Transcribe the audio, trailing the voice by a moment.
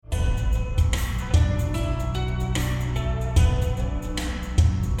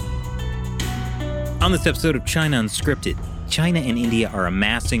On this episode of China Unscripted, China and India are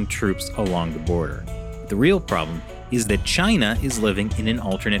amassing troops along the border. The real problem is that China is living in an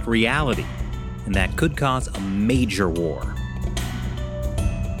alternate reality, and that could cause a major war.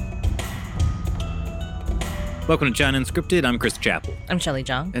 Welcome to China Unscripted. I'm Chris Chappell. I'm Shelley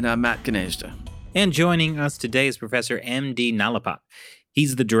Zhang. And I'm Matt Gnezda. And joining us today is Professor M.D. Nalapat.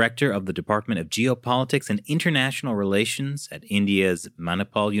 He's the director of the Department of Geopolitics and International Relations at India's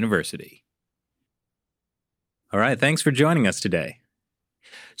Manipal University. All right, thanks for joining us today.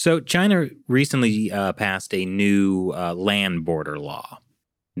 So China recently passed a new land border law.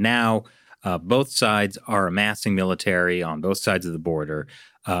 Now, both sides are amassing military on both sides of the border.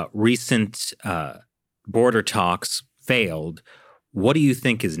 Recent border talks failed. What do you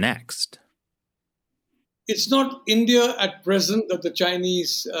think is next? It's not India at present that the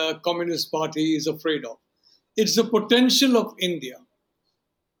Chinese Communist Party is afraid of. It's the potential of India.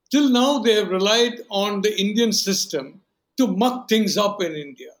 Till now, they have relied on the Indian system to muck things up in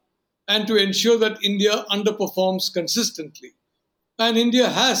India and to ensure that India underperforms consistently. And India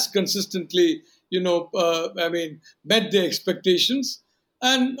has consistently, met their expectations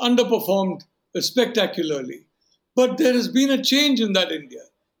and underperformed spectacularly. But there has been a change in that India.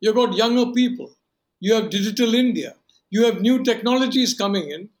 You've got younger people. You have digital India. You have new technologies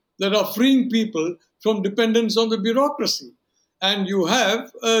coming in that are freeing people from dependence on the bureaucracy. And you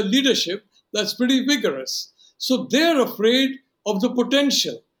have a leadership that's pretty vigorous. So they're afraid of the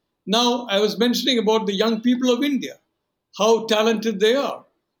potential. Now, I was mentioning about the young people of India, how talented they are,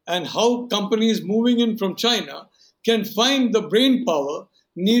 and how companies moving in from China can find the brain power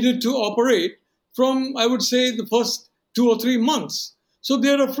needed to operate from, I would say, the first 2 or 3 months. So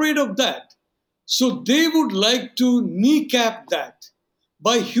they're afraid of that. So they would like to kneecap that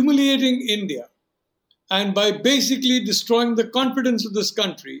by humiliating India and by basically destroying the confidence of this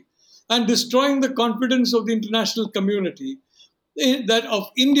country and destroying the confidence of the international community that of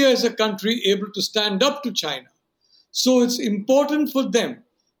India as a country able to stand up to China. So it's important for them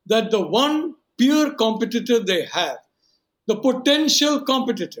that the one peer competitor they have, the potential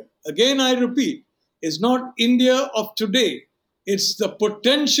competitor, again I repeat, is not India of today. It's the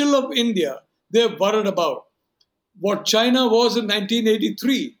potential of India they're worried about. What China was in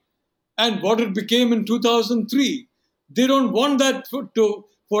 1983 and what it became in 2003. They don't want that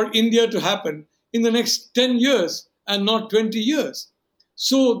for India to happen in the next 10 years and not 20 years.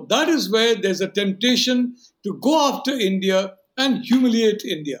 So that is where there's a temptation to go after India and humiliate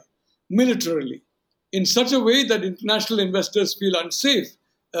India militarily in such a way that international investors feel unsafe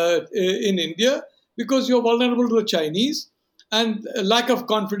in India because you're vulnerable to the Chinese and a lack of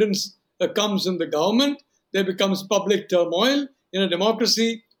confidence comes in the government. There becomes public turmoil. In a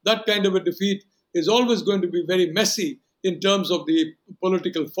democracy, that kind of a defeat is always going to be very messy in terms of the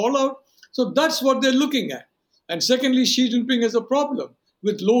political fallout. So that's what they're looking at. And secondly, Xi Jinping has a problem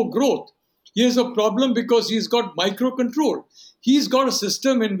with low growth. He has a problem because he's got micro-control. He's got a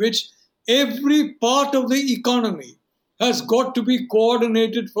system in which every part of the economy has got to be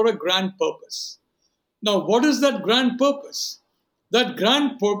coordinated for a grand purpose. Now, what is that grand purpose? That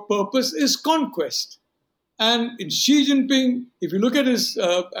grand purpose is conquest. And in Xi Jinping, if you look at his,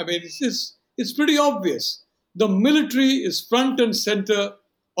 it's pretty obvious. The military is front and center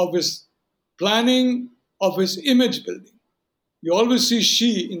of his planning, of his image building. You always see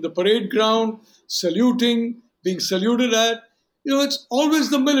Xi in the parade ground, saluting, being saluted at. It's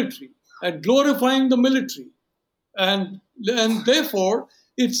always the military and glorifying the military. And therefore,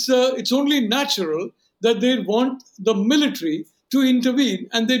 it's only natural that they want the military to intervene.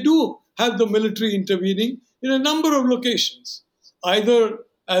 And they do have the military intervening in a number of locations, either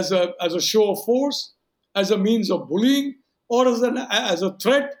as a show of force, as a means of bullying, or as a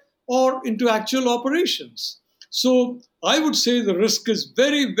threat, or into actual operations. So I would say the risk is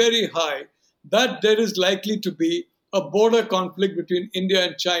very, very high that there is likely to be a border conflict between India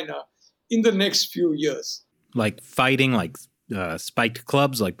and China in the next few years. Like fighting, like spiked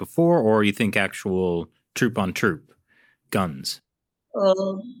clubs like before, or you think actual troop on troop, guns?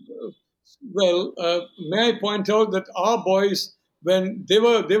 May I point out that our boys, when they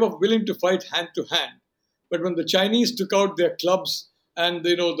were willing to fight hand to hand, but when the Chinese took out their clubs and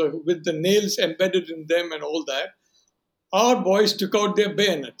with the nails embedded in them and all that, our boys took out their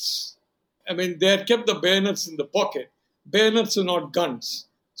bayonets. I mean, they had kept the bayonets in the pocket. Bayonets are not guns,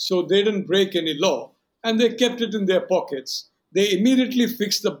 so they didn't break any law, and they kept it in their pockets. They immediately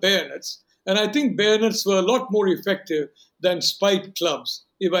fixed the bayonets, and I think bayonets were a lot more effective than spiked clubs,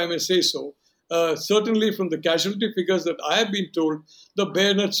 if I may say so. Certainly from the casualty figures that I have been told, the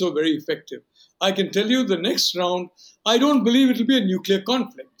bayonets were very effective. I can tell you the next round, I don't believe it will be a nuclear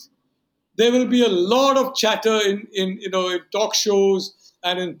conflict. There will be a lot of chatter in talk shows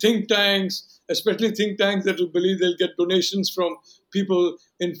and in think tanks, especially think tanks that will believe they'll get donations from people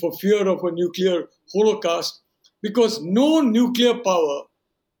for fear of a nuclear holocaust, because no nuclear power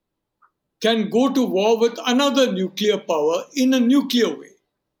can go to war with another nuclear power in a nuclear way.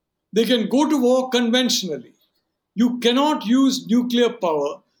 They can go to war conventionally. You cannot use nuclear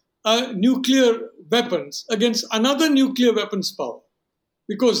power, nuclear weapons against another nuclear weapons power,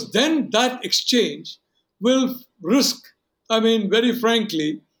 because then that exchange will risk, very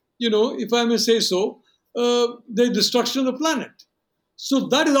frankly, if I may say so, the destruction of the planet. So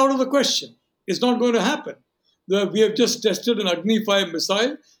that is out of the question. It's not going to happen. We have just tested an Agni 5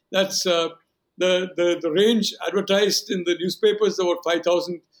 missile. That's the range advertised in the newspapers, about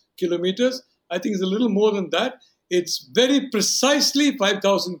 5,000 kilometers. I think it's a little more than that. It's very precisely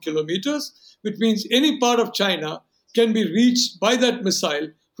 5,000 kilometers, which means any part of China can be reached by that missile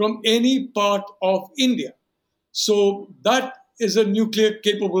from any part of India. So that is a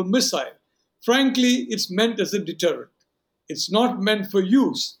nuclear-capable missile. Frankly, it's meant as a deterrent. It's not meant for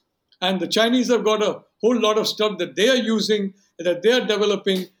use. And the Chinese have got a whole lot of stuff that they are using, that they are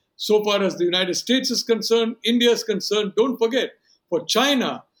developing. So far as the United States is concerned, India is concerned, don't forget, for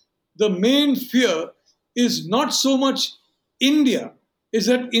China, the main fear is not so much India, is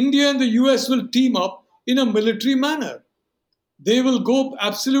that India and the US will team up in a military manner. They will go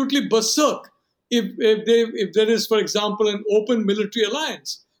absolutely berserk if there is, for example, an open military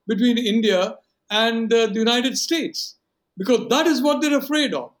alliance between India and the United States, because that is what they're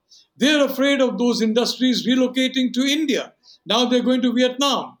afraid of. They're afraid of those industries relocating to India. Now they're going to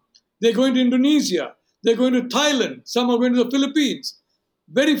Vietnam. They're going to Indonesia. They're going to Thailand. Some are going to the Philippines.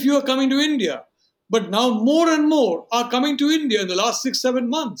 Very few are coming to India. But now more and more are coming to India in the last 6-7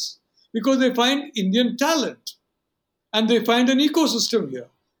 months because they find Indian talent. And they find an ecosystem here.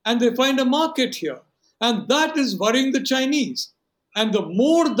 And they find a market here. And that is worrying the Chinese. And the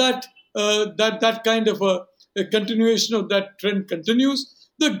more that kind of a continuation of that trend continues,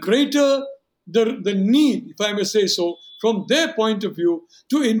 the greater the need, if I may say so, from their point of view,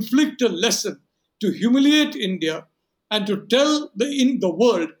 to inflict a lesson, to humiliate India, and to tell the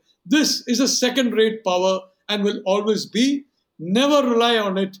world, this is a second-rate power and will always be. Never rely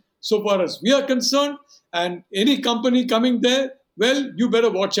on it so far as we are concerned. And any company coming there, well, you better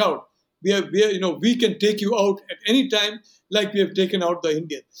watch out. We can take you out at any time, like we have taken out the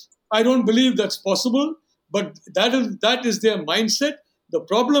Indians. I don't believe that's possible, but that is their mindset. The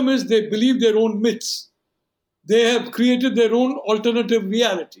problem is they believe their own myths. They have created their own alternate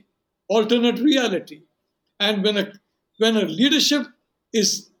reality. And when a leadership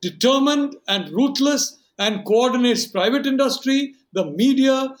is determined and ruthless and coordinates private industry, the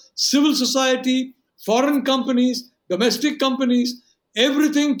media, civil society, foreign companies, domestic companies,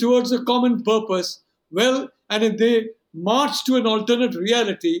 everything towards a common purpose, well, and if they march to an alternate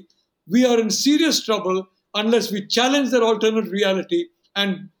reality, we are in serious trouble unless we challenge that alternate reality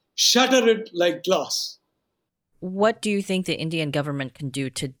and shatter it like glass. What do you think the Indian government can do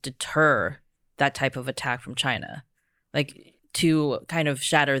to deter that type of attack from China? Like, to kind of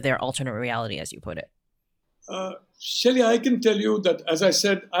shatter their alternate reality, as you put it? Shelley, I can tell you that, as I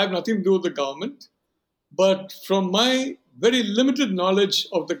said, I have nothing to do with the government. But from my very limited knowledge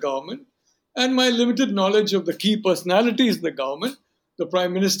of the government and my limited knowledge of the key personalities in the government, the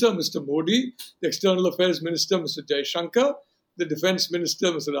Prime Minister, Mr. Modi, the External Affairs Minister, Mr. Jaishankar, the Defense Minister,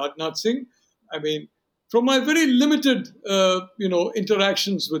 Mr. Rajnath Singh, from my very limited,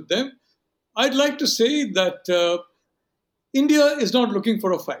 interactions with them, I'd like to say that India is not looking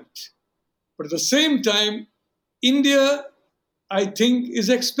for a fight. But at the same time, India, I think, is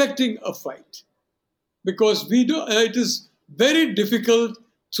expecting a fight. Because it is very difficult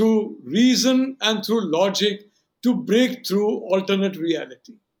through reason and through logic to break through alternate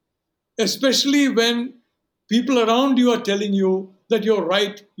reality. Especially when people around you are telling you that you're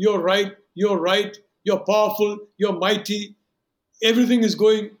right, you're powerful, you're mighty, everything is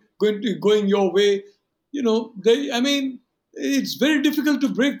going your way. It's very difficult to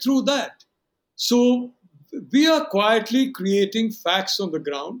break through that. So we are quietly creating facts on the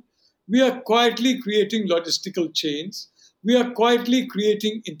ground. We are quietly creating logistical chains. We are quietly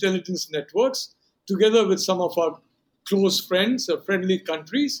creating intelligence networks together with some of our close friends or friendly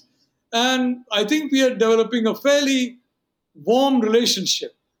countries. And I think we are developing a fairly warm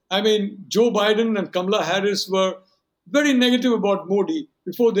relationship. Joe Biden and Kamala Harris were very negative about Modi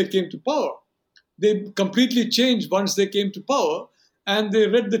before they came to power. They completely changed once they came to power, and they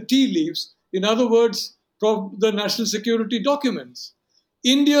read the tea leaves. In other words, from the national security documents.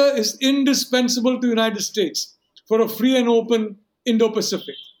 India is indispensable to the United States for a free and open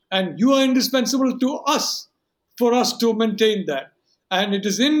Indo-Pacific. And you are indispensable to us for us to maintain that. And it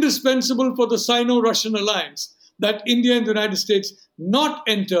is indispensable for the Sino-Russian alliance that India and the United States not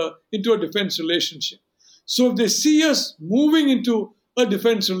enter into a defense relationship. So if they see us moving into a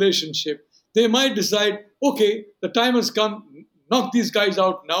defense relationship, they might decide, okay, the time has come, knock these guys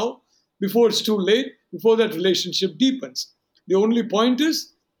out now, before it's too late, before that relationship deepens. The only point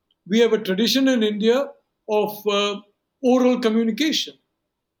is, we have a tradition in India of oral communication.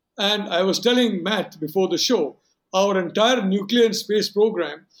 And I was telling Matt before the show, our entire nuclear and space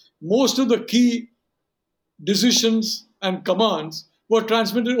program, most of the key decisions and commands were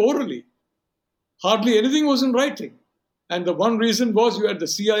transmitted orally. Hardly anything was in writing. And the one reason was you had the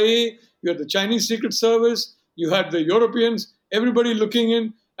CIA, you had the Chinese Secret Service, you had the Europeans, everybody looking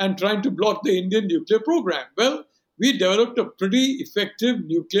in and trying to block the Indian nuclear program. Well, we developed a pretty effective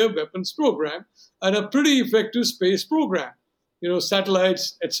nuclear weapons program and a pretty effective space program.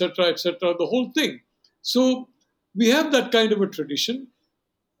 Satellites, etc., the whole thing. So we have that kind of a tradition.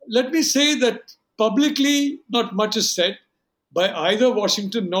 Let me say that publicly, not much is said by either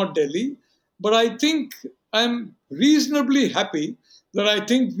Washington nor Delhi, but I think I'm reasonably happy that I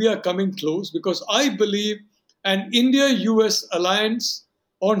think we are coming close, because I believe an India-US alliance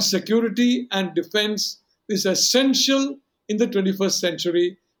on security and defense is essential in the 21st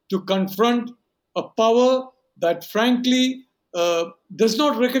century to confront a power that, frankly, does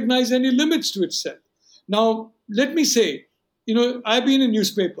not recognize any limits to itself. Now, let me say, I've been in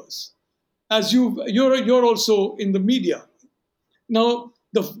newspapers, as you're also in the media. Now,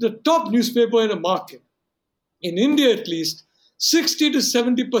 the top newspaper in a market, in India at least, 60 to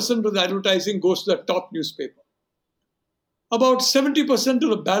 70% of the advertising goes to the top newspaper. About 70% of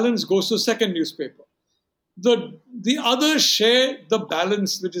the balance goes to the second newspaper. The others share the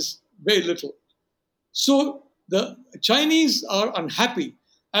balance, which is very little. So the Chinese are unhappy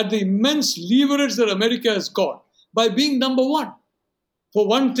at the immense leverage that America has got by being number one. For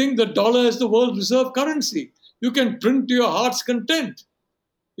one thing, the dollar is the world reserve currency. You can print to your heart's content.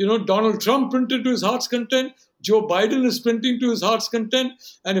 Donald Trump printed to his heart's content. Joe Biden is printing to his heart's content.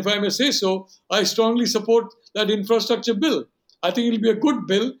 And if I may say so, I strongly support that infrastructure bill. I think it'll be a good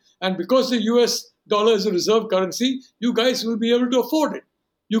bill. And because the US dollar is a reserve currency, you guys will be able to afford it.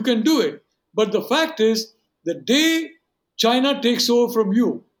 You can do it. But the fact is, the day China takes over from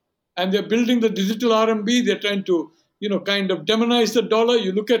you, and they're building the digital RMB, they're trying to, kind of demonize the dollar.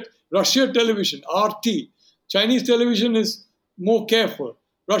 You look at Russia television, RT. Chinese television is more careful.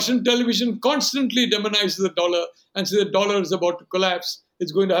 Russian television constantly demonizes the dollar and says the dollar is about to collapse.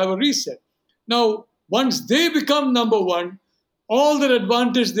 It's going to have a reset. Now, once they become number one, all the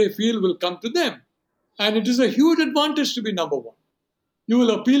advantage they feel will come to them. And it is a huge advantage to be number one. You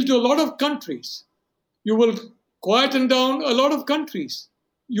will appeal to a lot of countries. You will quieten down a lot of countries.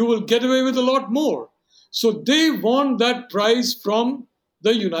 You will get away with a lot more. So they want that prize from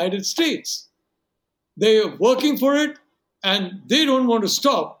the United States. They are working for it, and they don't want to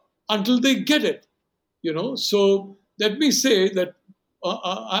stop until they get it. So let me say that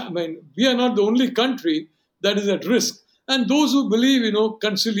we are not the only country that is at risk. And those who believe,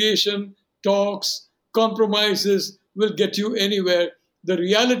 conciliation, talks, compromises will get you anywhere. The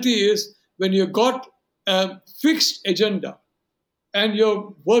reality is, when you've got a fixed agenda and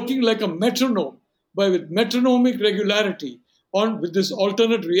you're working like a metronome, with metronomic regularity with this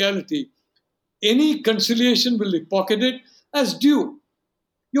alternate reality, any conciliation will be pocketed as due.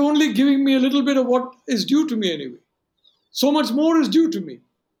 You're only giving me a little bit of what is due to me anyway. So much more is due to me.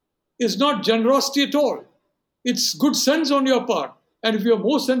 It's not generosity at all. It's good sense on your part. And if you're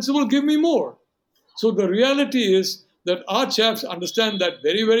more sensible, give me more. So the reality is that our chaps understand that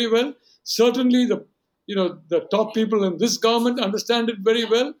very, very well. Certainly the top people in this government understand it very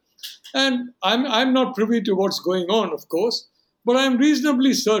well. And I'm not privy to what's going on, of course, but I'm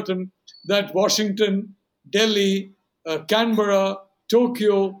reasonably certain that Washington, Delhi, Canberra,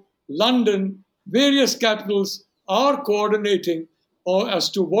 Tokyo, London, various capitals are coordinating as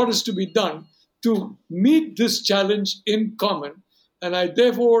to what is to be done to meet this challenge in common. And I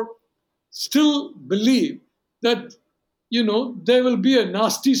therefore still believe that, there will be a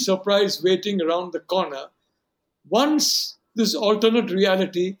nasty surprise waiting around the corner once this alternate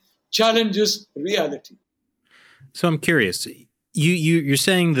reality challenges reality. So I'm curious. You're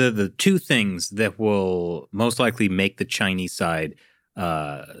saying the two things that will most likely make the Chinese side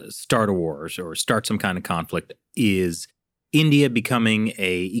start a war or start some kind of conflict is India becoming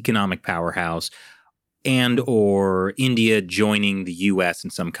a economic powerhouse and or India joining the U.S. in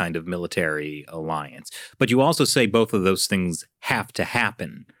some kind of military alliance. But you also say both of those things have to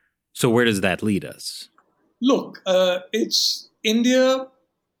happen. So where does that lead us? Look, it's India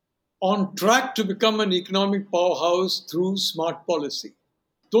on track to become an economic powerhouse through smart policy.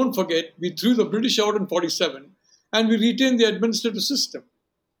 Don't forget, we threw the British out in 47 and we retained the administrative system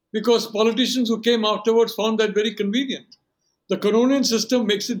because politicians who came afterwards found that very convenient. The colonial system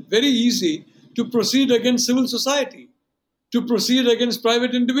makes it very easy to proceed against civil society, to proceed against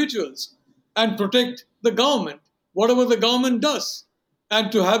private individuals and protect the government, whatever the government does,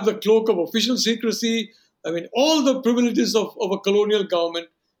 and to have the cloak of official secrecy, all the privileges of a colonial government,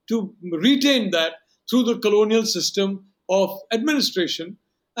 to retain that through the colonial system of administration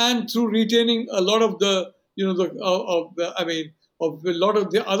and through retaining a lot of the, of a lot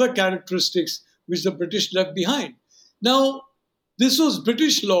of the other characteristics which the British left behind. Now, this was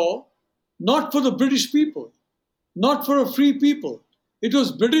British law, not for the British people, not for a free people. It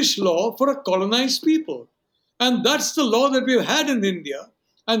was British law for a colonized people. And that's the law that we've had in India.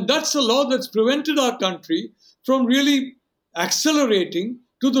 And that's the law that's prevented our country from really accelerating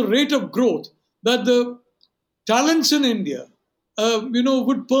to the rate of growth that the talents in India,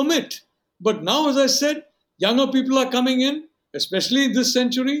 would permit. But now, as I said, younger people are coming in, especially in this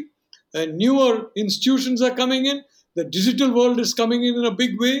century. Newer institutions are coming in. The digital world is coming in a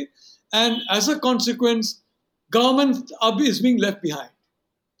big way. And as a consequence, government is being left behind,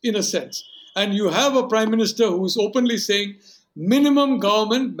 in a sense. And you have a prime minister who is openly saying, minimum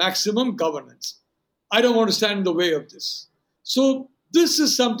government, maximum governance. I don't want to stand in the way of this. So this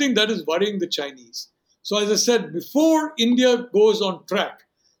is something that is worrying the Chinese. So as I said, before India goes on track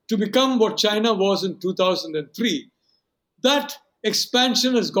to become what China was in 2003, that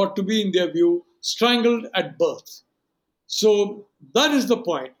expansion has got to be, in their view, strangled at birth. So that is the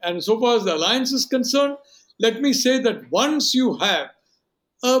point. And so far as the alliance is concerned, let me say that once you have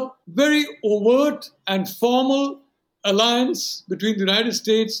a very overt and formal alliance between the United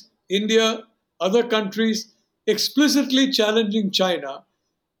States, India, other countries, explicitly challenging China,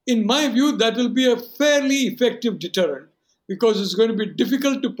 in my view, that will be a fairly effective deterrent because it's going to be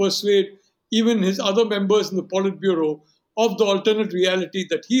difficult to persuade even his other members in the Politburo of the alternate reality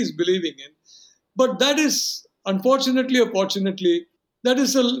that he is believing in. But that is, unfortunately or fortunately, that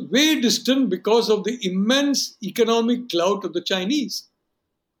is a way distant because of the immense economic clout of the Chinese.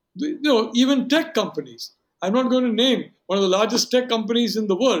 Even tech companies. I'm not going to name one of the largest tech companies in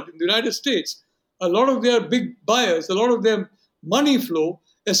the world, in the United States. A lot of their big buyers, a lot of their money flow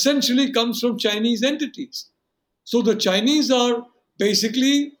essentially comes from Chinese entities. So the Chinese are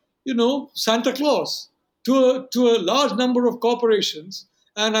basically, Santa Claus to a large number of corporations,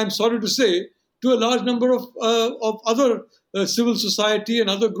 and I'm sorry to say, to a large number of other civil society and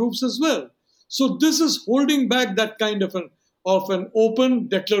other groups as well. So this is holding back that kind of an open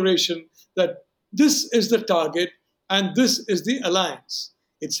declaration that this is the target and this is the alliance.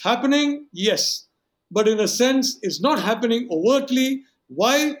 It's happening, yes, but in a sense, it's not happening overtly.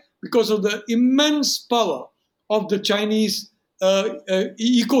 Why? Because of the immense power of the Chinese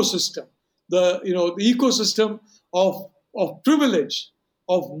ecosystem, the ecosystem of privilege,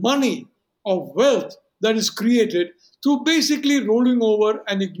 of money, of wealth that is created through basically rolling over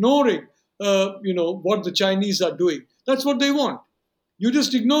and ignoring, what the Chinese are doing. That's what they want. You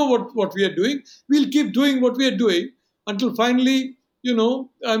just ignore what we are doing. We'll keep doing what we are doing until finally,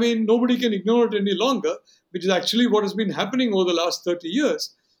 nobody can ignore it any longer, which is actually what has been happening over the last 30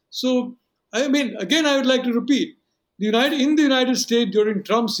 years. So, again, I would like to repeat, in the United States during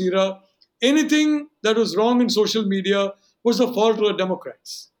Trump's era, anything that was wrong in social media was the fault of the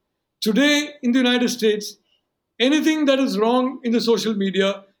Democrats. Today, in the United States, anything that is wrong in the social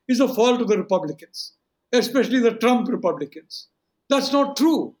media is the fault of the Republicans, especially the Trump Republicans. That's not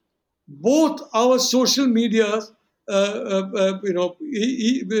true. Both our social media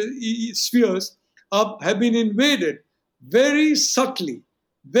spheres have been invaded very subtly,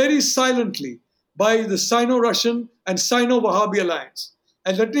 very silently by the Sino-Russian and Sino-Wahhabi alliance.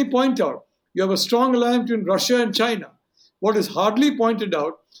 And let me point out, you have a strong alliance between Russia and China. What is hardly pointed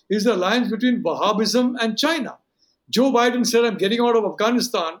out is the alliance between Wahhabism and China. Joe Biden said, I'm getting out of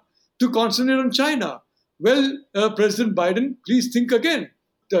Afghanistan to concentrate on China. Well, President Biden, please think again.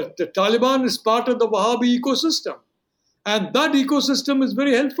 The Taliban is part of the Wahhabi ecosystem. And that ecosystem is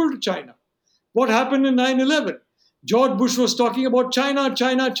very helpful to China. What happened in 9/11? George Bush was talking about China,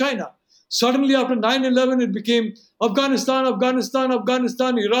 China, China. Suddenly after 9/11, it became Afghanistan, Afghanistan,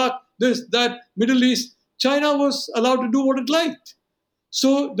 Afghanistan, Iraq, this, that, Middle East. China was allowed to do what it liked.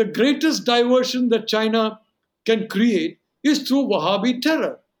 So the greatest diversion that China can create is through Wahhabi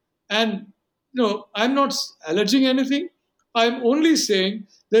terror. And I'm not alleging anything. I'm only saying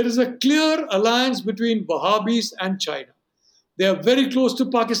there is a clear alliance between Wahhabis and China. They are very close to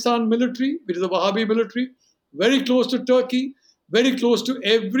Pakistan military, which is the Wahhabi military, very close to Turkey. very close to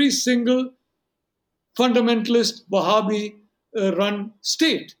every single fundamentalist Wahhabi run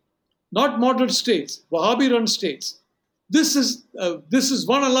state, not moderate states, Wahhabi run states. This is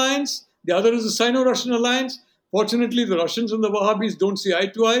one alliance. The other is the Sino-Russian alliance. Fortunately, the Russians and the Wahhabis don't see eye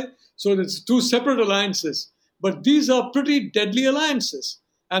to eye, so it's two separate alliances. But these are pretty deadly alliances,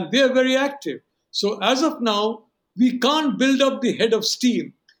 and they are very active. So as of now, we can't build up the head of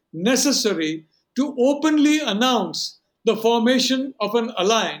steam necessary to openly announce the formation of an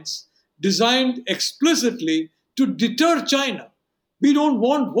alliance designed explicitly to deter China. We don't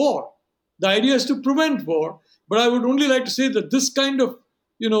want war. The idea is to prevent war. But I would only like to say that this kind of,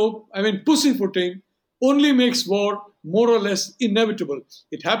 pussyfooting only makes war more or less inevitable.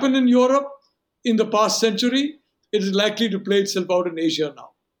 It happened in Europe in the past century. It is likely to play itself out in Asia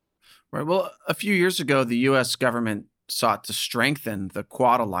now. Right. Well, a few years ago, the U.S. government sought to strengthen the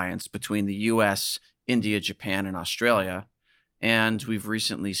Quad alliance between the U.S., India, Japan, and Australia. And we've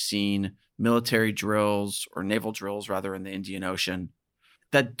recently seen military drills, or naval drills rather, in the Indian Ocean.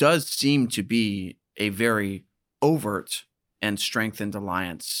 That does seem to be a very overt and strengthened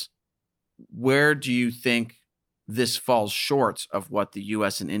alliance. Where do you think this falls short of what the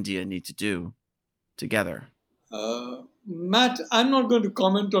U.S. and India need to do together? Matt, I'm not going to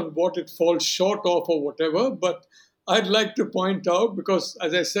comment on what it falls short of or whatever, but I'd like to point out, because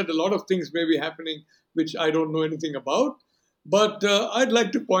as I said, a lot of things may be happening which I don't know anything about, but I'd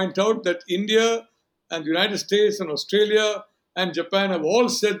like to point out that India and the United States and Australia and Japan have all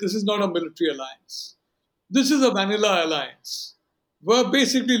said this is not a military alliance. This is a vanilla alliance. We're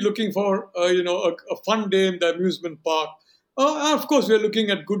basically looking for, a fun day in the amusement park. Of course, we're looking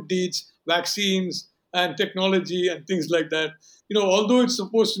at good deeds, vaccines, and technology and things like that. Although it's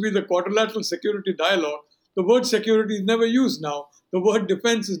supposed to be the quadrilateral security dialogue, the word security is never used now. The word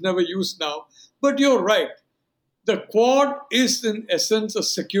defense is never used now. But you're right. The Quad is, in essence, a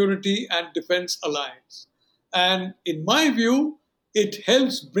security and defense alliance. And in my view, it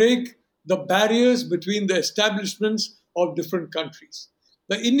helps break the barriers between the establishments of different countries.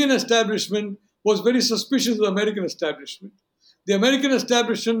 The Indian establishment was very suspicious of the American establishment. The American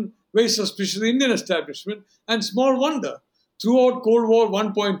establishment very suspicious of the Indian establishment, and small wonder. Throughout Cold War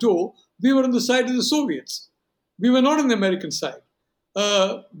 1.0, we were on the side of the Soviets. We were not on the American side.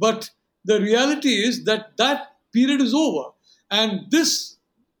 But the reality is that that period is over. And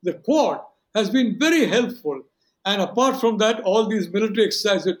the Quad, has been very helpful. And apart from that, all these military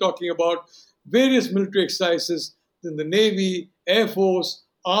exercises we're talking about, various military exercises in the Navy, Air Force,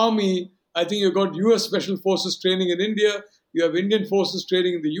 Army. I think you've got US Special Forces training in India. You have Indian forces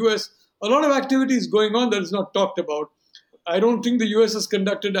training in the US. A lot of activities going on that is not talked about. I don't think the US has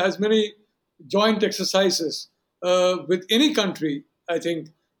conducted as many joint exercises with any country, I think,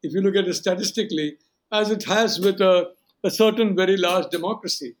 if you look at it statistically, as it has with a certain very large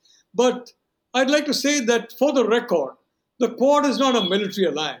democracy. But I'd like to say that for the record, the Quad is not a military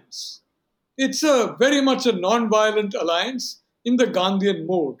alliance. It's very much a non-violent alliance in the Gandhian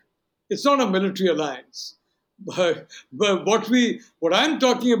mode. It's not a military alliance. But what I'm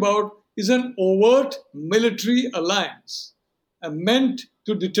talking about is an overt military alliance meant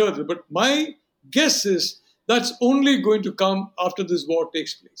to deter them. But my guess is that's only going to come after this war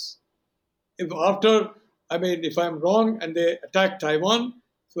takes place. If I'm wrong and they attack Taiwan,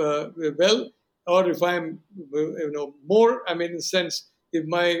 or if I'm, more, in the sense, if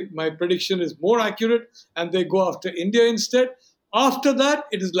my prediction is more accurate and they go after India instead, after that,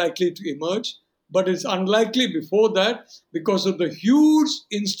 it is likely to emerge. But it's unlikely before that because of the huge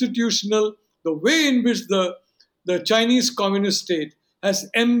the way in which the Chinese Communist state has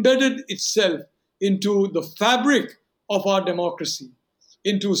embedded itself into the fabric of our democracy,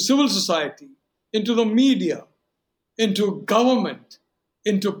 into civil society, into the media, into government,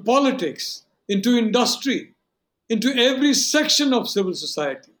 into politics, into industry, into every section of civil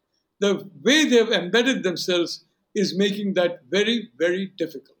society. The way they've embedded themselves is making that very, very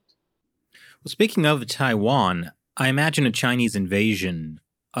difficult. Well, speaking of Taiwan, I imagine a Chinese invasion,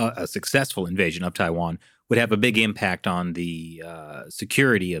 a successful invasion of Taiwan, would have a big impact on the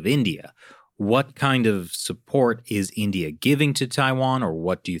security of India. What kind of support is India giving to Taiwan, or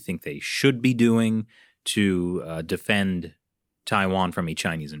what do you think they should be doing to defend Taiwan from a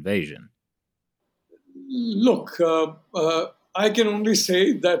Chinese invasion? Look, I can only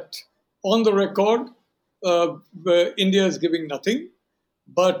say that on the record, India is giving nothing.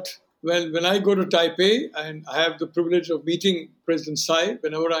 But when I go to Taipei, and I have the privilege of meeting President Tsai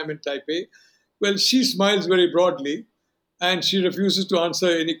whenever I'm in Taipei, well, she smiles very broadly, and she refuses to answer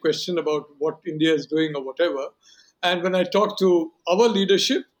any question about what India is doing or whatever. And when I talk to our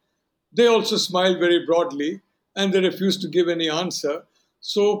leadership, they also smile very broadly, and they refuse to give any answer.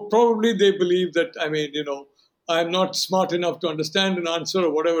 So probably they believe that, I'm not smart enough to understand an answer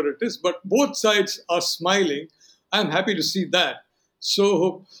or whatever it is, but both sides are smiling. I'm happy to see that.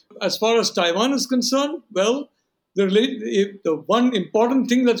 So as far as Taiwan is concerned, well, the one important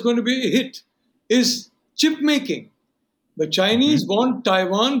thing that's going to be a hit is chip making. The Chinese want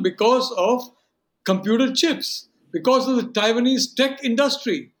Taiwan because of computer chips, because of the Taiwanese tech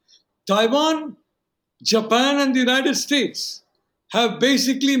industry. Taiwan, Japan, and the United States have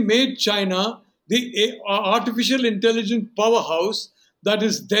basically made China the artificial intelligence powerhouse that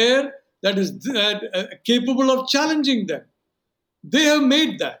is there, that is capable of challenging them. They have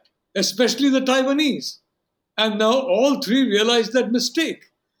made that, especially the Taiwanese. And now all three realize that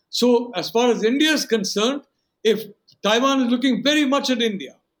mistake. So as far as India is concerned, if Taiwan is looking very much at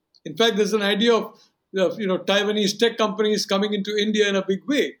India, in fact, there's an idea of Taiwanese tech companies coming into India in a big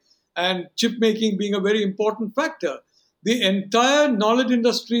way, and chip making being a very important factor. The entire knowledge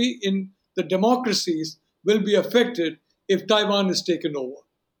industry in the democracies will be affected if Taiwan is taken over.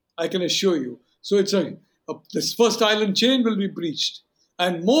 I can assure you. So this first island chain will be breached.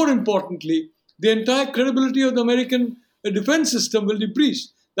 And more importantly, the entire credibility of the American defense system will be breached.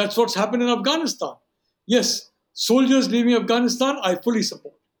 That's what's happened in Afghanistan. Yes, soldiers leaving Afghanistan, I fully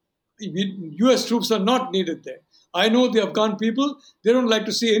support. US troops are not needed there. I know the Afghan people, they don't like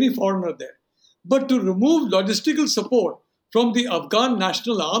to see any foreigner there. But to remove logistical support from the Afghan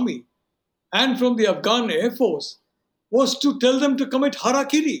National Army and from the Afghan Air Force was to tell them to commit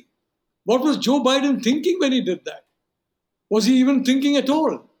harakiri. What was Joe Biden thinking when he did that? Was he even thinking at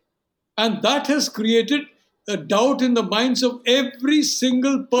all? And that has created a doubt in the minds of every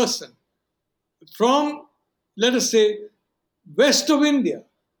single person from, let us say, west of India,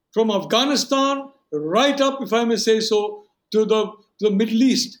 from Afghanistan right up, if I may say so, to the Middle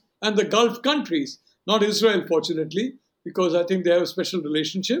East and the Gulf countries. Not Israel, fortunately, because I think they have a special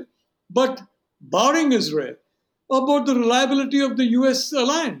relationship. But barring Israel, about the reliability of the US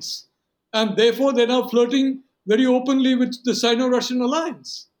alliance. And therefore, they're now flirting very openly with the Sino-Russian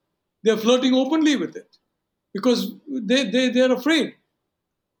alliance. They're flirting openly with it because they're afraid.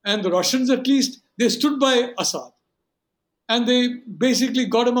 And the Russians, at least, they stood by Assad. And they basically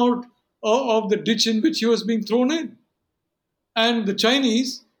got him out of the ditch in which he was being thrown in. And the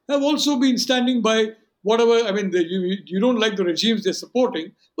Chinese have also been standing by whatever, you don't like the regimes they're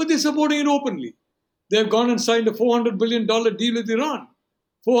supporting, but they're supporting it openly. They've gone and signed a $400 billion deal with Iran.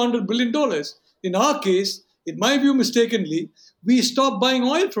 $400 billion. In our case, in my view, mistakenly, we stopped buying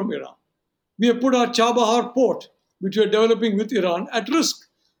oil from Iran. We have put our Chabahar port, which we are developing with Iran, at risk.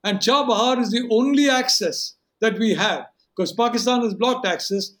 And Chabahar is the only access that we have, because Pakistan has blocked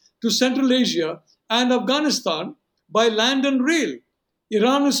access to Central Asia and Afghanistan by land and rail.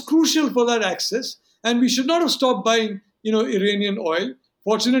 Iran is crucial for that access, and we should not have stopped buying, Iranian oil.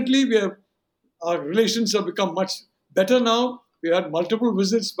 Fortunately, our relations have become much better now. We had multiple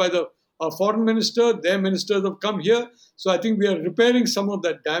visits by our foreign minister. Their ministers have come here. So I think we are repairing some of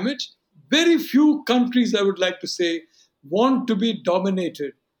that damage. Very few countries, I would like to say, want to be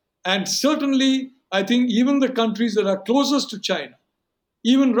dominated. And certainly, I think even the countries that are closest to China,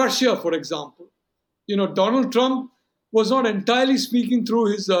 even Russia, for example, Donald Trump was not entirely speaking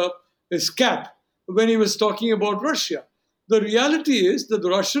through his cap when he was talking about Russia. The reality is that the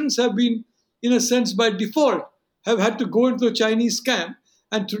Russians have been, in a sense, by default, have had to go into the Chinese camp.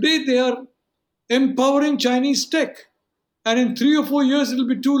 And today they are empowering Chinese tech. And in 3 or 4 years, it'll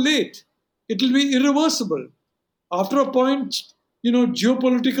be too late. It'll be irreversible. After a point,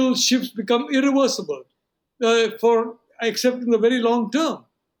 geopolitical shifts become irreversible, except in the very long term.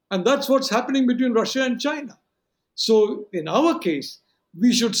 And that's what's happening between Russia and China. So in our case,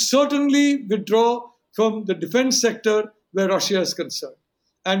 we should certainly withdraw from the defense sector where Russia is concerned.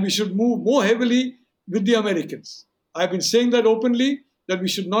 And we should move more heavily with the Americans. I've been saying that openly, that we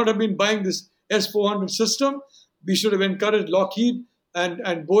should not have been buying this S-400 system. We should have encouraged Lockheed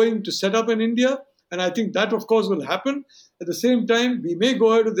and Boeing to set up in India. And I think that, of course, will happen. At the same time, we may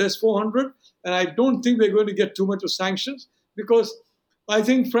go ahead with the S-400. And I don't think we're going to get too much of sanctions because I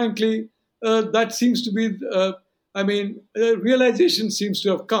think, frankly, that seems to be, realization seems to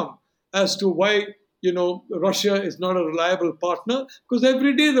have come as to why, Russia is not a reliable partner. Because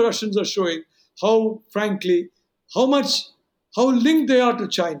every day the Russians are showing how linked they are to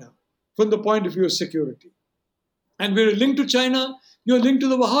China from the point of view of security. And when you're linked to China, you're linked to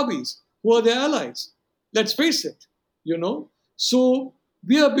the Wahhabis, who are their allies. Let's face it, So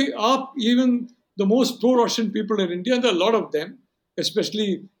we are even the most pro-Russian people in India, and there are a lot of them,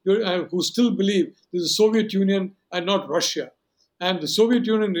 especially who still believe there's the Soviet Union and not Russia. And the Soviet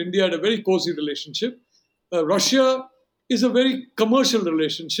Union and India had a very cozy relationship. Russia is a very commercial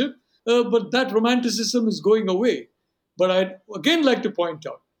relationship, but that romanticism is going away. But I'd again like to point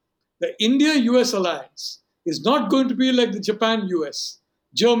out the India US alliance is not going to be like the Japan US,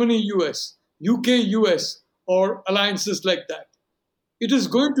 Germany US, UK US, or alliances like that. It is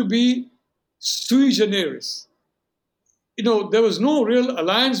going to be sui generis. There was no real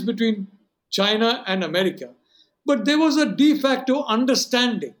alliance between China and America, but there was a de facto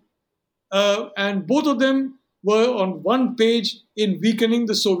understanding. And both of them were on one page in weakening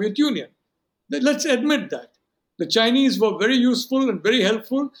the Soviet Union. Let's admit that. The Chinese were very useful and very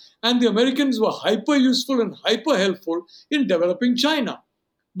helpful, and the Americans were hyper useful and hyper helpful in developing China.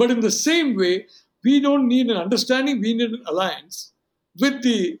 But in the same way, we don't need an understanding, we need an alliance with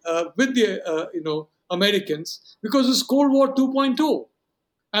the Americans, because it's Cold War 2.0.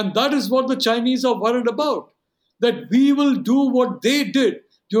 And that is what the Chinese are worried about, that we will do what they did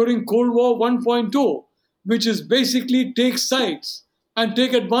during Cold War 1.0, which is basically take sides and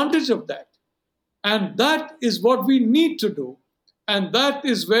take advantage of that. And that is what we need to do. And that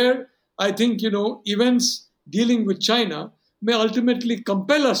is where I think, events dealing with China may ultimately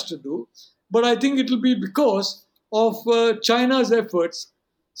compel us to do. But I think it will be because of China's efforts,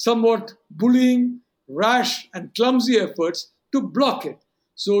 somewhat bullying, rash, and clumsy efforts to block it.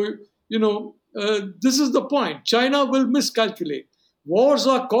 So, this is the point. China will miscalculate. Wars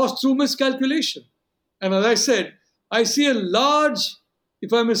are caused through miscalculation. And as I said, I see a large,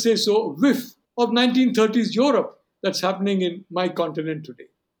 if I may say so, whiff of 1930s Europe that's happening in my continent today.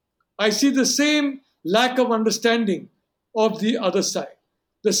 I see the same lack of understanding of the other side,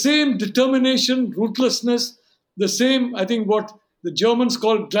 the same determination, ruthlessness, the same, I think, what the Germans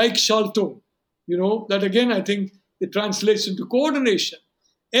call Gleichschaltung. That again, I think it translates into coordination.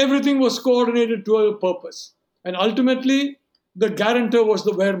 Everything was coordinated to a purpose. And ultimately, the guarantor was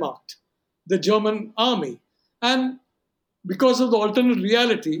the Wehrmacht, the German army. And because of the alternate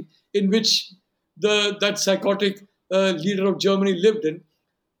reality in which that psychotic leader of Germany lived in,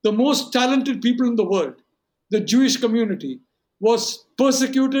 the most talented people in the world, the Jewish community, was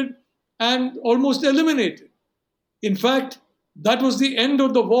persecuted and almost eliminated. In fact, that was the end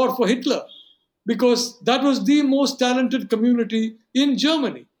of the war for Hitler, because that was the most talented community in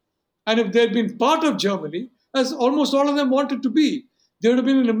Germany. And if they had been part of Germany, as almost all of them wanted to be, there would have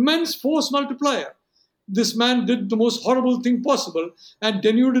been an immense force multiplier. This man did the most horrible thing possible and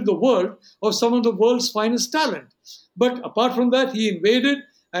denuded the world of some of the world's finest talent. But apart from that, he invaded,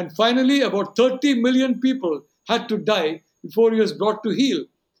 and finally about 30 million people had to die before he was brought to heel.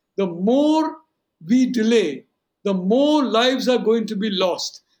 The more we delay, the more lives are going to be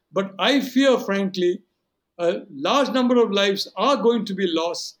lost. But I fear, frankly, a large number of lives are going to be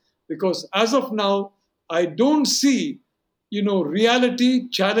lost, because as of now, I don't see, reality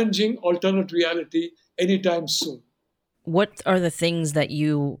challenging alternate reality anytime soon. What are the things that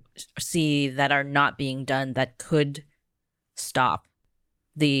you see that are not being done that could stop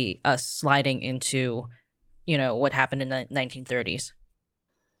the sliding into, what happened in the 1930s?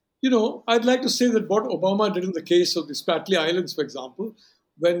 I'd like to say that what Obama did in the case of the Spratly Islands, for example,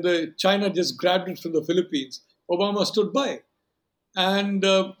 when China just grabbed it from the Philippines, Obama stood by. And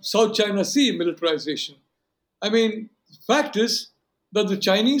South China Sea militarization. I mean, the fact is that the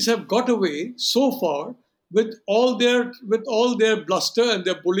Chinese have got away so far with all their bluster and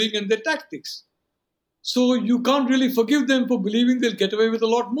their bullying and their tactics. So you can't really forgive them for believing they'll get away with a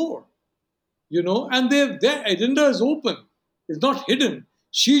lot more. And their agenda is open. It's not hidden.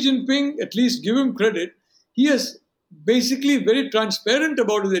 Xi Jinping, at least give him credit, he is basically very transparent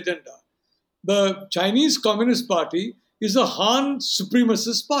about his agenda. The Chinese Communist Party is a Han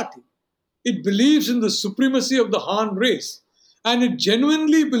supremacist party. It believes in the supremacy of the Han race. And it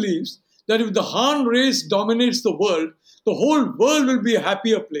genuinely believes that if the Han race dominates the world whole world will be a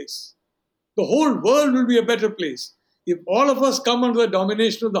happier place. The whole world will be a better place. If all of us come under the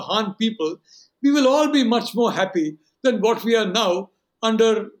domination of the Han people, we will all be much more happy than what we are now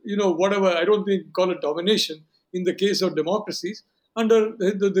under, whatever, I don't think call it domination in the case of democracies, under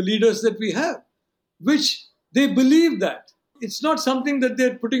the leaders that we have, which they believe that. It's not something that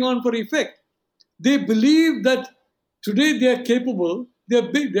they're putting on for effect. They believe that today they are capable,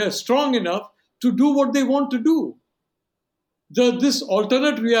 they're big, they're strong enough to do what they want to do. This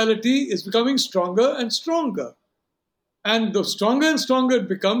alternate reality is becoming stronger and stronger. And the stronger and stronger it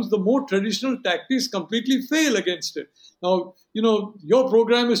becomes, the more traditional tactics completely fail against it. Now, your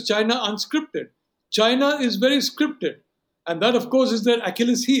program is China Unscripted. China is very scripted. And that, of course, is their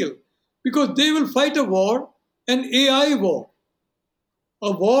Achilles heel. Because they will fight a war, an AI war.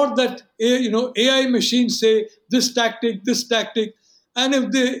 A war that, AI machines say this tactic, And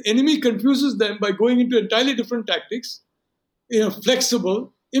if the enemy confuses them by going into entirely different tactics,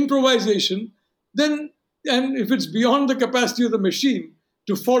 flexible improvisation, then, and if it's beyond the capacity of the machine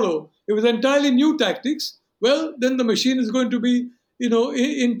to follow, if it's entirely new tactics, well, then the machine is going to be,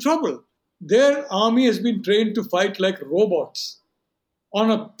 in trouble. Their army has been trained to fight like robots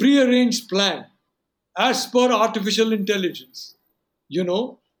on a prearranged plan as per artificial intelligence,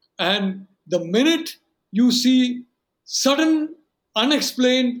 and the minute you see sudden,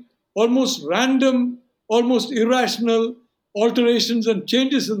 unexplained, almost random, almost irrational alterations and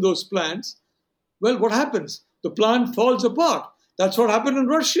changes in those plans, well, what happens? The plan falls apart. That's what happened in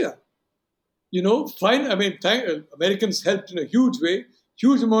Russia. Americans helped in a huge way.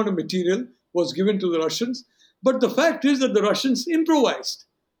 Huge amount of material was given to the Russians. But the fact is that the Russians improvised.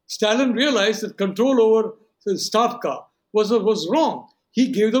 Stalin realized that control over the Stavka was wrong.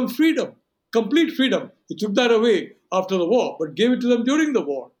 He gave them freedom, complete freedom. He took that away after the war, but gave it to them during the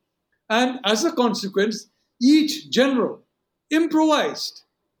war. And as a consequence, each general improvised,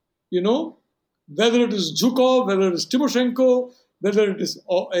 whether it is Zhukov, whether it is Timoshenko, whether it is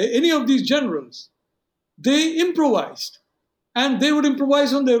any of these generals, they improvised. And they would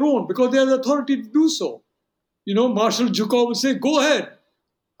improvise on their own because they had the authority to do so. Marshal Zhukov would say, go ahead.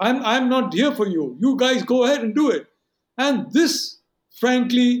 I'm not here for you. You guys go ahead and do it. And this,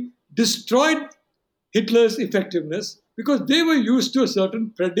 frankly, destroyed Hitler's effectiveness because they were used to a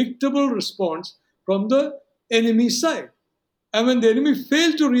certain predictable response from the enemy side. And when the enemy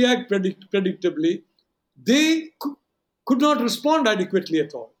failed to react predictably, they could not respond adequately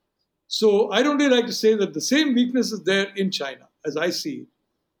at all. So I don't really like to say that the same weakness is there in China, as I see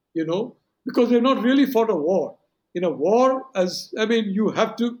it, because they've not really fought a war. In a war, you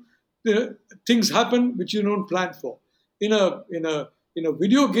have to, things happen which you don't plan for. In a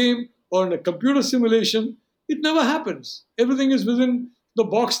video game or in a computer simulation, it never happens. Everything is within the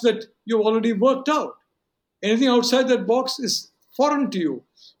box that you've already worked out. Anything outside that box is foreign to you.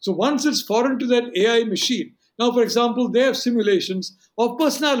 So once it's foreign to that AI machine, now, for example, they have simulations of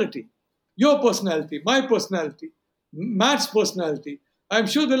personality. Your personality, my personality, Matt's personality. I'm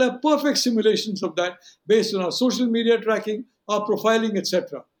sure they'll have perfect simulations of that based on our social media tracking, our profiling,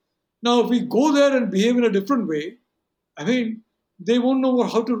 etc. Now, if we go there and behave in a different way, they won't know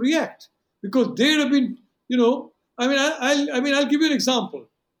how to react because they'd have been, I'll give you an example.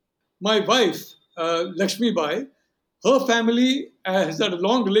 My wife, Lakshmi Bai, her family has had a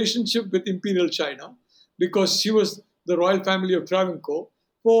long relationship with Imperial China because she was the royal family of Travancore.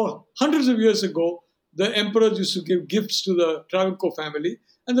 For hundreds of years ago, the emperors used to give gifts to the Travancore family,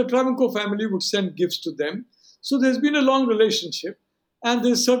 and the Travancore family would send gifts to them. So there's been a long relationship, and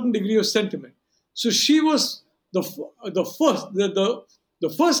there's a certain degree of sentiment. So she was the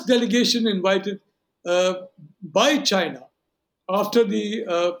first delegation invited by China after this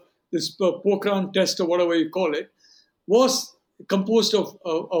Pokhran test or whatever you call it, was composed of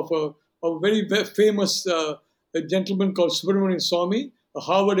a very famous gentleman called Subramanian Swamy, a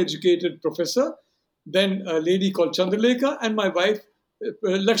Harvard-educated professor, then a lady called Chandralekha, and my wife,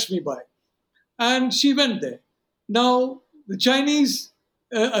 Lakshmi Bai. And she went there. Now, the Chinese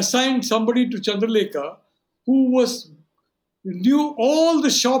assigned somebody to Chandralekha who knew all the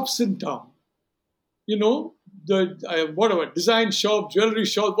shops in town. Design shop, jewelry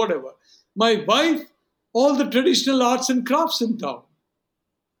shop, whatever. My wife, all the traditional arts and crafts in town.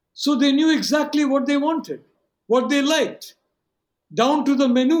 So they knew exactly what they wanted, what they liked, down to the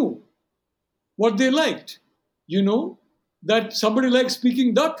menu, what they liked. That somebody likes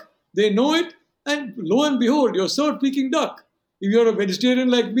Peking duck, they know it, and lo and behold, you're served Peking duck. If you're a vegetarian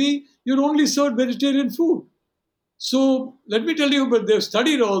like me, you're only served vegetarian food. So let me tell you, but they've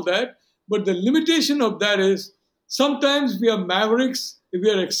studied all that, but the limitation of that is sometimes we are mavericks, we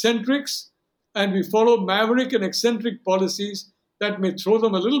are eccentrics, and we follow maverick and eccentric policies that may throw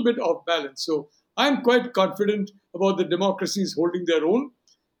them a little bit off balance. So I'm quite confident about the democracies holding their own.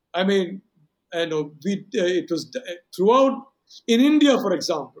 It was throughout, in India, for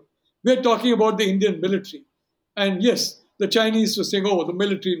example, we're talking about the Indian military. And yes, the Chinese were saying, the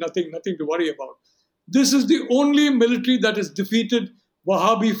military, nothing to worry about. This is the only military that has defeated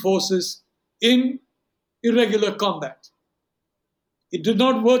Wahhabi forces in irregular combat. It did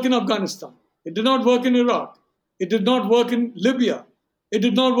not work in Afghanistan. It did not work in Iraq. It did not work in Libya. It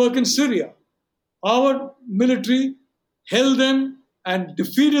did not work in Syria. Our military held them and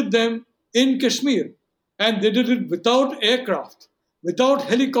defeated them in Kashmir. And they did it without aircraft, without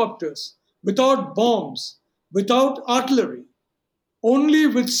helicopters, without bombs, without artillery, only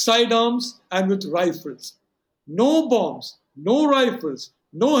with sidearms and with rifles. No bombs, no rifles,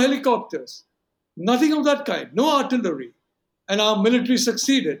 no helicopters, nothing of that kind, no artillery. And our military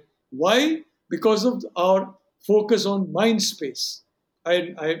succeeded. Why? Because of our focus on mind space.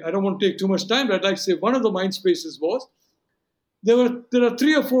 I don't want to take too much time, but I'd like to say one of the mind spaces was there are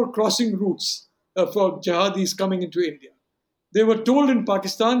 3 or 4 crossing routes for jihadis coming into India. They were told in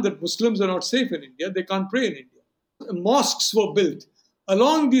Pakistan that Muslims are not safe in India. They can't pray in India. Mosques were built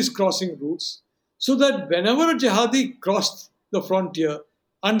along these crossing routes so that whenever a jihadi crossed the frontier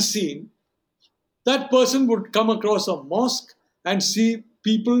unseen, that person would come across a mosque and see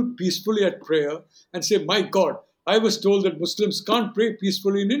people peacefully at prayer and say, my God, I was told that Muslims can't pray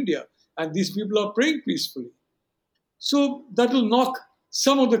peacefully in India, and these people are praying peacefully. So that will knock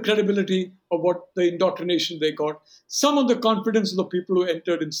some of the credibility of what the indoctrination they got, some of the confidence of the people who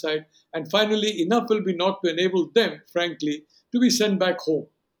entered inside, and finally enough will be knocked to enable them, frankly, to be sent back home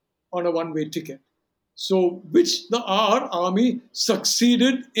on a one-way ticket. So which our army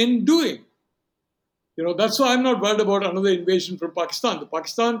succeeded in doing. That's why I'm not worried about another invasion from Pakistan. The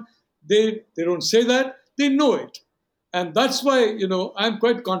Pakistan, they don't say that, they know it. And that's why, I'm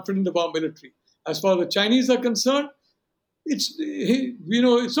quite confident of our military. As far as the Chinese are concerned, it's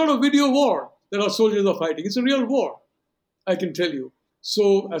not a video war that our soldiers are fighting. It's a real war, I can tell you.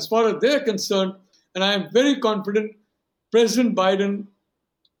 So as far as they're concerned, and I am very confident President Biden,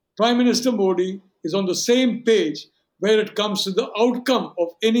 Prime Minister Modi is on the same page where it comes to the outcome of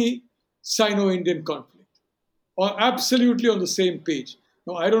any Sino-Indian conflict. Or absolutely on the same page.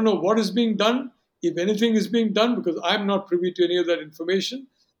 Now, I don't know what is being done, if anything is being done, because I'm not privy to any of that information.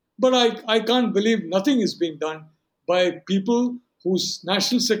 But I can't believe nothing is being done by people whose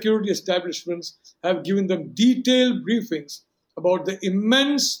national security establishments have given them detailed briefings about the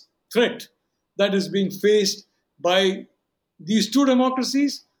immense threat that is being faced by these 2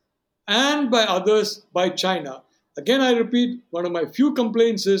 democracies and by others, by China. Again, I repeat, one of my few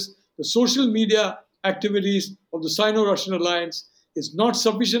complaints is the social media activities of the Sino-Russian alliance is not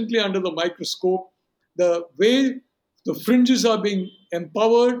sufficiently under the microscope. The way the fringes are being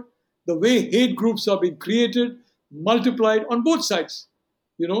empowered, the way hate groups are being created, multiplied on both sides.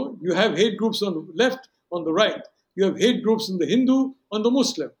 You have hate groups on the left, on the right. You have hate groups in the Hindu, on the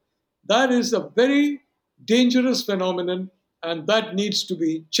Muslim. That is a very dangerous phenomenon, and that needs to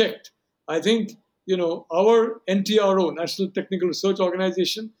be checked. I think, our NTRO, National Technical Research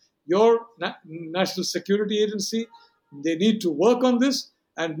Organization, your National Security Agency, they need to work on this,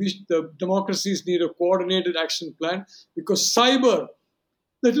 and the democracies need a coordinated action plan, because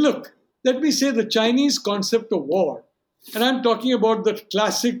let me say the Chinese concept of war, and I'm talking about the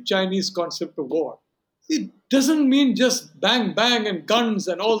classic Chinese concept of war. It doesn't mean just bang, bang and guns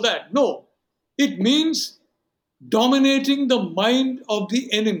and all that. No, it means dominating the mind of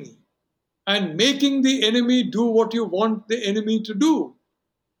the enemy and making the enemy do what you want the enemy to do.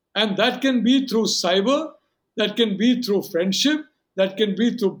 And that can be through cyber, that can be through friendship, that can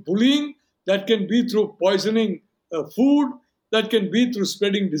be through bullying, that can be through poisoning food, that can be through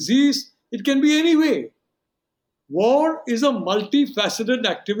spreading disease. It can be any way. War is a multifaceted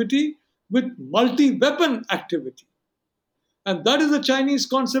activity with multi-weapon activity. And that is the Chinese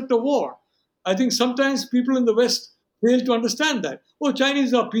concept of war. I think sometimes people in the West fail to understand that. Oh,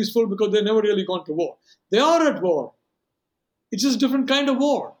 Chinese are peaceful because they've never really gone to war. They are at war. It's just a different kind of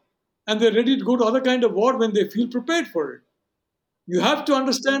war. And they're ready to go to other kind of war when they feel prepared for it. You have to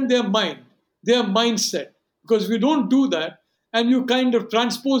understand their mind, their mindset. Because if you don't do that, and you kind of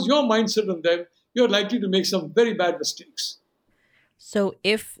transpose your mindset on them, you're likely to make some very bad mistakes. So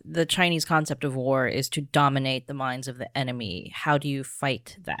if the Chinese concept of war is to dominate the minds of the enemy, how do you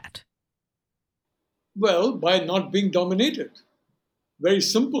fight that? Well, by not being dominated. Very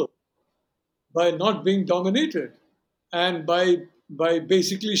simple. By not being dominated. And by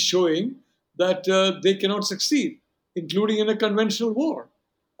basically showing that they cannot succeed, including in a conventional war.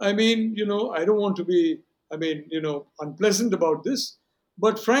 I mean, I don't want to be, unpleasant about this,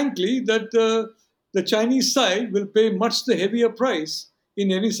 but frankly, that the Chinese side will pay much the heavier price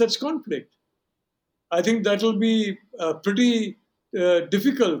in any such conflict. I think that will be pretty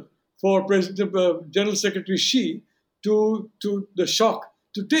difficult for General Secretary Xi to the shock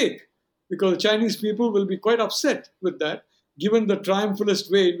to take, because the Chinese people will be quite upset with that, given the triumphalist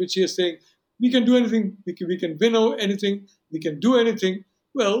way in which he is saying, we can do anything, we can win anything, we can do anything.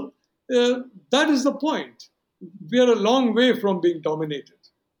 Well, that is the point. We are a long way from being dominated,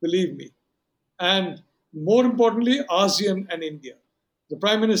 believe me. And more importantly, ASEAN and India. The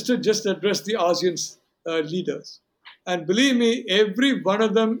Prime Minister just addressed the ASEAN leaders. And believe me, every one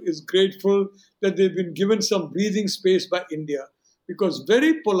of them is grateful that they've been given some breathing space by India. Because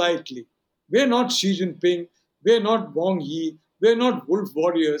very politely, we're not Xi Jinping, we're not Wang Yi, we're not wolf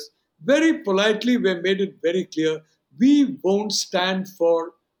warriors. Very politely, we made it very clear, we won't stand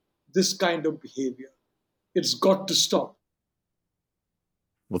for this kind of behavior. It's got to stop.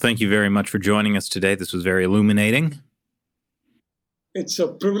 Well, thank you very much for joining us today. This was very illuminating. It's a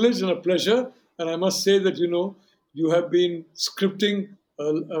privilege and a pleasure. And I must say that, you have been scripting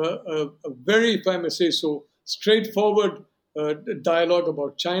a very, if I may say so, straightforward dialogue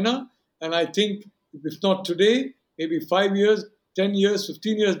about China. And I think if not today, maybe 5 years, 10 years,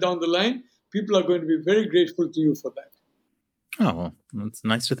 15 years down the line, people are going to be very grateful to you for that. Oh, well, it's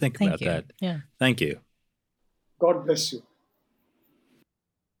nice to think about that. Yeah. Thank you. God bless you.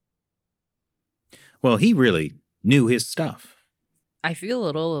 Well, he really knew his stuff. I feel a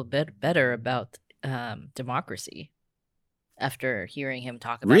little bit better about democracy after hearing him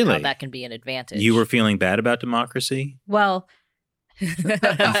talk about how Really? that can be an advantage. You were feeling bad about democracy? Well,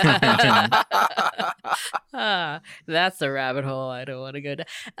 that's a rabbit hole I don't want to go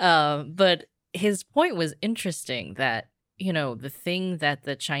down. But his point was interesting that, the thing that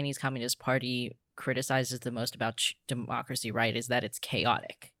the Chinese Communist Party criticizes the most about democracy, right, is that it's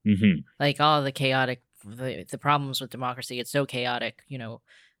chaotic. Mm-hmm. Like all the chaotic, the problems with democracy, it's so chaotic,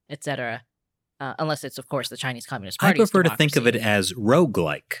 etc. Unless it's, of course, the Chinese Communist I Party. prefer to think of it as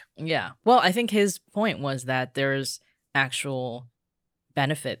roguelike. Yeah. Well, I think his point was that there's actual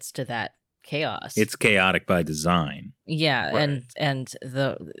benefits to that chaos. It's chaotic by design. Yeah, Right. and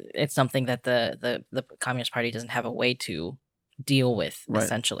it's something that the Communist Party doesn't have a way to deal with, Right.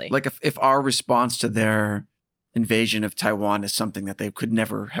 essentially. Like if our response to their invasion of Taiwan is something that they could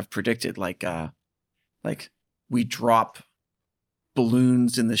never have predicted, like we drop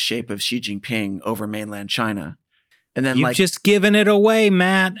balloons in the shape of Xi Jinping over mainland China, and then You've just given it away,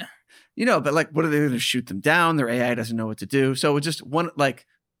 Matt. but what are they going to shoot them down? Their AI doesn't know what to do. So it's just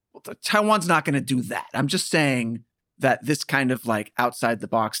Taiwan's not going to do that. I'm just saying that this kind of outside the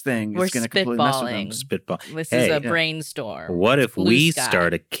box thing We're is going to completely mess with them. spitballing. Spitball. This Hey, is a yeah. brainstorm. What if Blue we sky.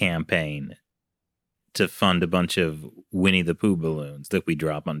 start a campaign to fund a bunch of Winnie the Pooh balloons that we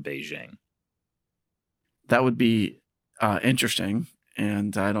drop on Beijing? That would be interesting.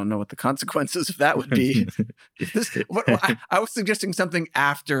 And I don't know what the consequences of that would be. I was suggesting something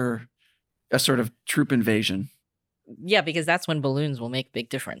after a sort of troop invasion. Yeah, because that's when balloons will make a big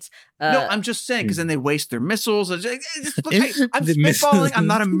difference. No, I'm just saying because then they waste their missiles. I'm The spitballing. I'm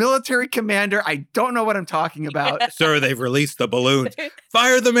not a missiles. military commander. I don't know what I'm talking about. Sir, they've released the balloons.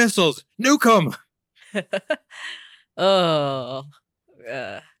 Fire the missiles. Nuke them. Oh.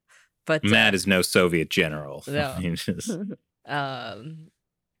 But Matt is no Soviet general. No. He's just-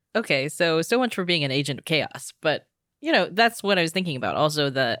 okay, so much for being an agent of chaos. But, that's what I was thinking about. Also,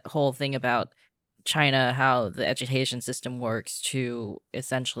 the whole thing about China, how the education system works to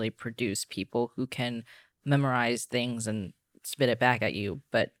essentially produce people who can memorize things and spit it back at you.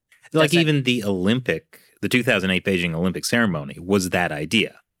 But like doesn't- even the 2008 Beijing Olympic ceremony was that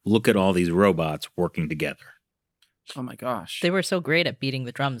idea. Look at all these robots working together. Oh my gosh. they were so great at beating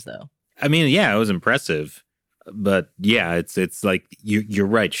the drums, though. I mean, yeah, it was impressive, but yeah, it's like you're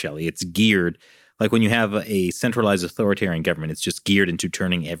right, Shelley. It's geared like when you have a centralized authoritarian government, it's just geared into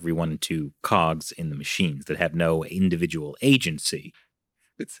turning everyone into cogs in the machines that have no individual agency.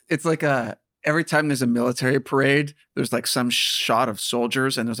 It's like every time there's a military parade, there's some shot of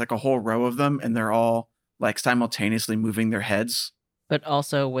soldiers and there's a whole row of them and they're all simultaneously moving their heads. But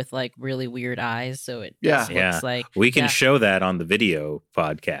also with really weird eyes, so it Yeah. just Yeah. looks like We can yeah. show that on the video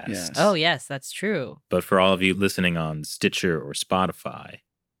podcast. Yes. Oh yes, that's true. But for all of you listening on Stitcher or Spotify,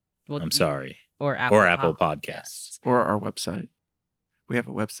 Well, I'm sorry, or Apple, or Apple Podcasts. Or our website. We have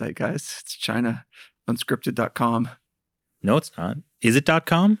a website, guys. It's ChinaUnscripted.com. No, it's not. Is it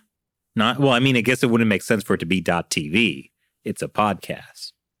 .com? Not. Well, I mean, I guess it wouldn't make sense for it to be .tv. It's a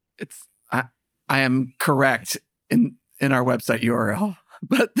podcast. I am correct in our website URL.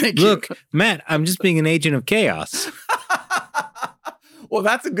 But thank Look, you. Matt, I'm just being an agent of chaos, Well,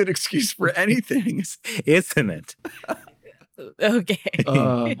 that's a good excuse for anything. isn't it?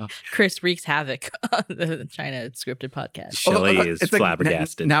 Okay. Chris wreaks havoc on the China Scripted podcast. Shelley is It's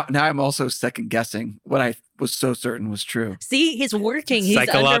flabbergasted. Now I'm also second guessing what I was so certain was true. See, he's working. He's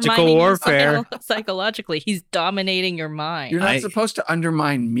Psychological undermining you warfare. psychologically, he's dominating your mind. You're not I- supposed to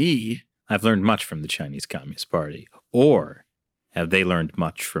undermine me. I've learned much from the Chinese Communist Party. Or have they learned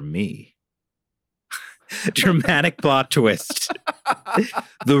much from me? Dramatic plot twist.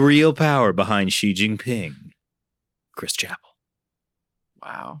 The real power behind Xi Jinping. Chris Chappell.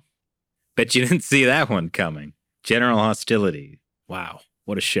 Wow. Bet you didn't see that one coming. General hostility. Wow.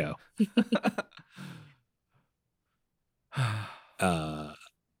 What a show.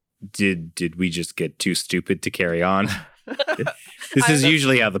 Did we just get too stupid to carry on? This is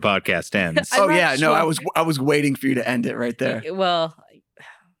usually how the podcast ends. I'm Oh not yeah, no, sure. I was waiting for you to end it right there. Well,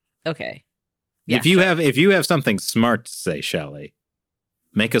 okay. Yeah, if you sure. have something smart to say, Shelley,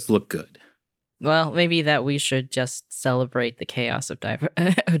 make us look good. Well, maybe that we should just celebrate the chaos of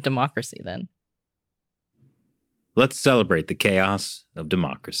democracy then. Let's celebrate the chaos of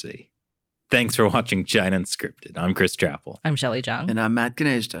democracy. Thanks for watching China Unscripted. I'm Chris Chappell. I'm Shelley Zhang. And I'm Matt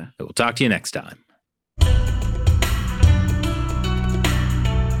Gnezda. We'll talk to you next time.